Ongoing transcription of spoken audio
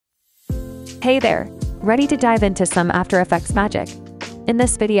Hey there! Ready to dive into some After Effects magic? In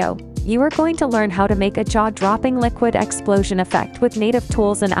this video, you are going to learn how to make a jaw-dropping liquid explosion effect with native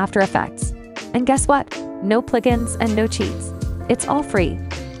tools in After Effects. And guess what? No plugins and no cheats. It's all free.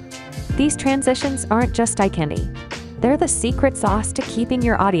 These transitions aren't just eye candy. They're the secret sauce to keeping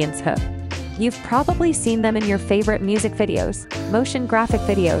your audience hooked. You've probably seen them in your favorite music videos, motion graphic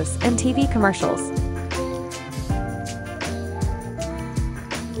videos, and TV commercials.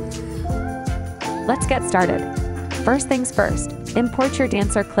 Let's get started. First things first, import your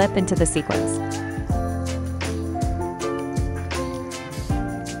dancer clip into the sequence.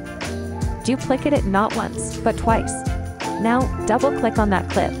 Duplicate it not once, but twice. Now, double-click on that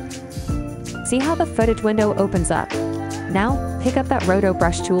clip. See how the footage window opens up? Now, pick up that Roto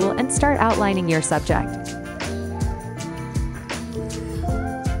Brush tool and start outlining your subject.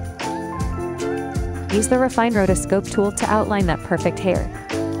 Use the Refine Rotoscope tool to outline that perfect hair.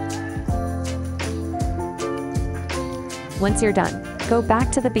 Once you're done, go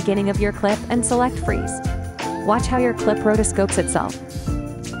back to the beginning of your clip and select Freeze. Watch how your clip rotoscopes itself.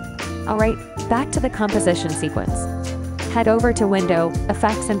 Alright, back to the composition sequence. Head over to Window,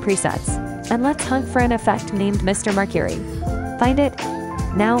 Effects and Presets, and let's hunt for an effect named Mr Mercury. Find it?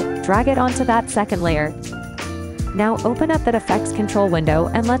 Now, drag it onto that second layer. Now open up that Effects Control window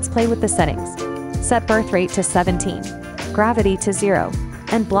and let's play with the settings. Set birth rate to 17, gravity to 0,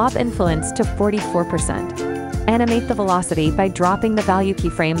 and blob influence to 44%. Animate the velocity by dropping the value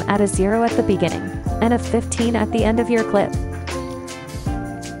keyframe at a 0 at the beginning, and a 15 at the end of your clip.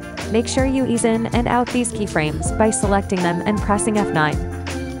 Make sure you ease in and out these keyframes by selecting them and pressing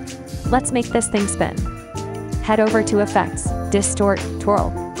F9. Let's make this thing spin. Head over to Effects, Distort, Twirl.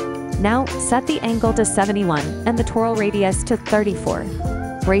 Now, set the angle to 71 and the twirl radius to 34.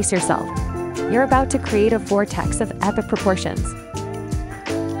 Brace yourself. You're about to create a vortex of epic proportions.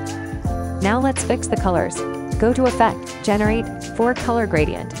 Now let's fix the colors. Go to Effect, Generate, 4 Color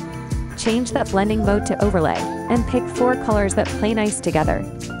Gradient. Change that blending mode to Overlay, and pick 4 colors that play nice together.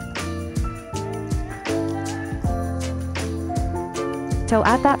 To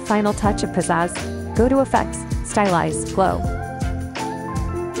add that final touch of pizzazz, go to Effects, Stylize, Glow.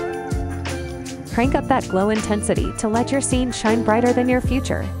 Crank up that glow intensity to let your scene shine brighter than your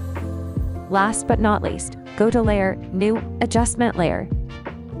future. Last but not least, go to Layer, New, Adjustment Layer.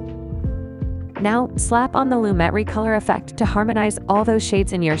 Now, slap on the Lumetri Color effect to harmonize all those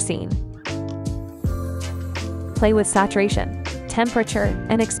shades in your scene. Play with saturation, temperature,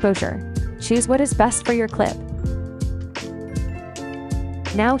 and exposure. Choose what is best for your clip.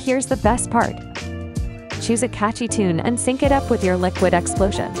 Now here's the best part. Choose a catchy tune and sync it up with your liquid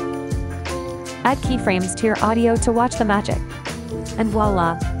explosion. Add keyframes to your audio to watch the magic. And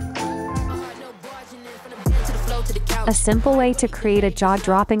voila! A simple way to create a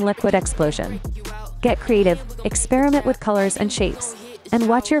jaw-dropping liquid explosion. Get creative, experiment with colors and shapes, and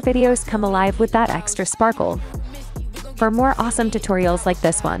watch your videos come alive with that extra sparkle. For more awesome tutorials like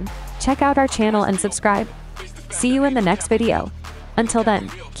this one, check out our channel and subscribe. See you in the next video. Until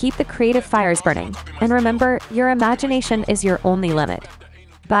then, keep the creative fires burning, and remember, your imagination is your only limit.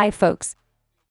 Bye, folks.